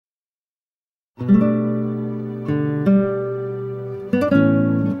Friday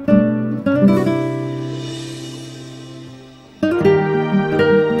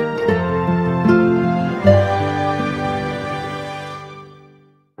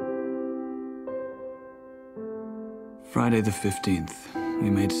the 15th, we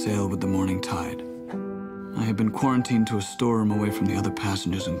made sail with the morning tide. I had been quarantined to a storeroom away from the other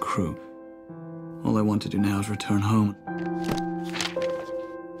passengers and crew. All I want to do now is return home.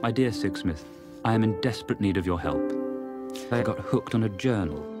 My dear Sixsmith, I am in desperate need of your help. I got hooked on a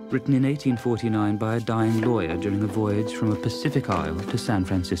journal written in 1849 by a dying lawyer during a voyage from a Pacific isle to San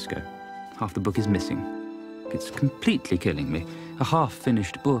Francisco. Half the book is missing. It's completely killing me. A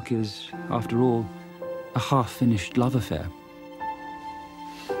half-finished book is, after all, a half-finished love affair.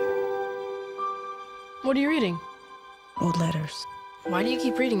 What are you reading? Old letters. Why do you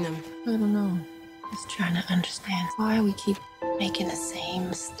keep reading them? I don't know. Just trying to understand why we keep making the same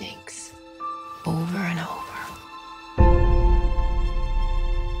mistakes over and over.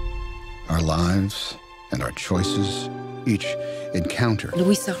 Our lives and our choices, each encounter,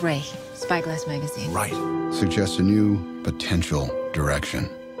 Louis Sauret, Spyglass magazine. right, suggests a new potential direction.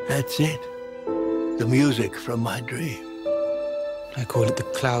 That's it. The music from my dream. I call it the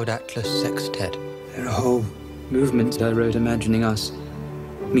Cloud Atlas Sextet. There are whole movements I wrote imagining us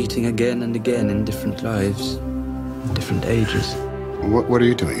meeting again and again in different lives, in different ages. What are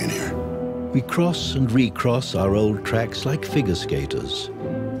you doing in here? We cross and recross our old tracks like figure skaters.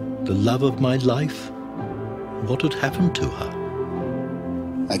 The love of my life, what had happened to her?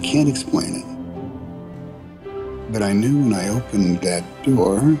 I can't explain it. But I knew when I opened that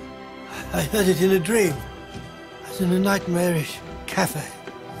door. I heard it in a dream. I was in a nightmarish cafe.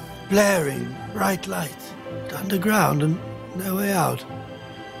 Blaring bright lights. Underground and no way out.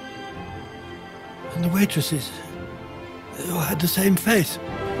 And the waitresses, they all had the same face.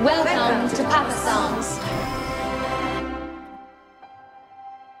 Welcome to Papa Songs.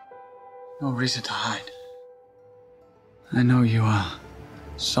 No reason to hide. I know you are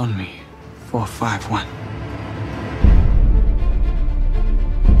Sonmi 451.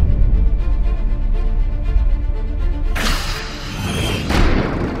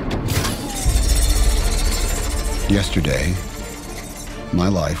 Yesterday, my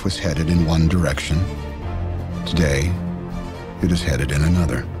life was headed in one direction. Today, it is headed in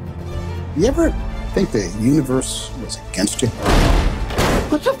another. You ever think the universe was against you?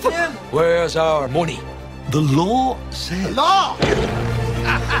 What the fuck? Where's our money? The law says. Law!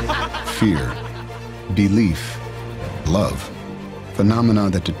 Fear, belief, love. Phenomena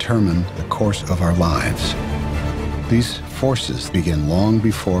that determine the course of our lives. These forces begin long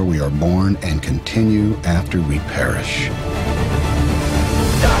before we are born and continue after we perish.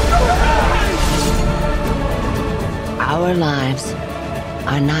 Our lives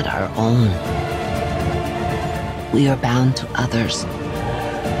are not our own. We are bound to others,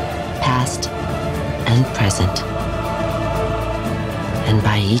 past and present. And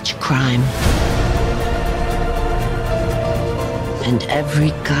by each crime and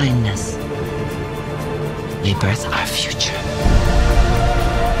every kindness, we birth our future.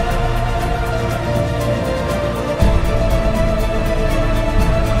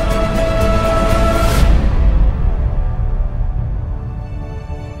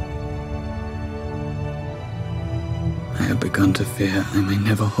 I have begun to fear I may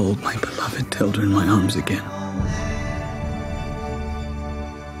never hold my beloved Tilda in my arms again.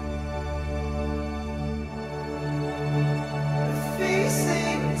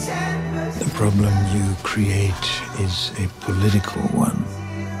 The problem you create is a political one.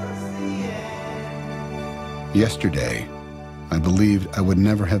 Yesterday, I believed I would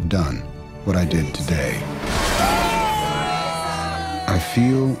never have done what I did today. I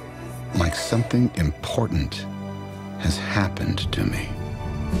feel like something important has happened to me.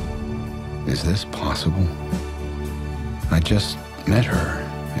 Is this possible? I just met her,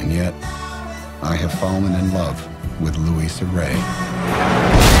 and yet I have fallen in love with Louis Sauret.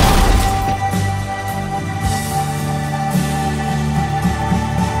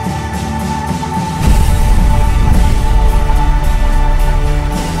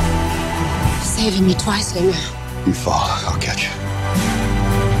 Saving me twice, Lena. You fall, I'll catch you.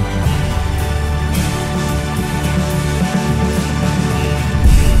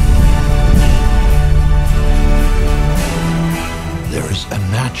 There is a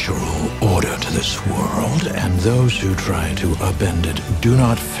natural order to this world, and those who try to upend it do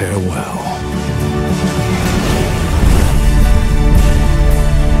not fare well.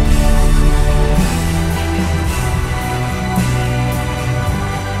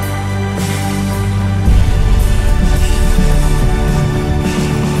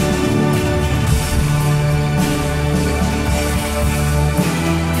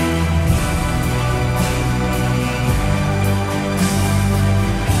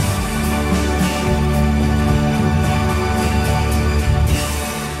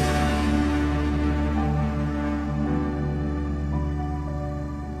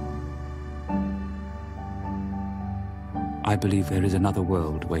 believe there is another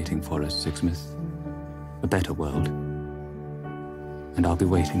world waiting for us, Sixsmith. A better world. And I'll be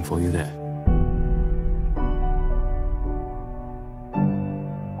waiting for you there.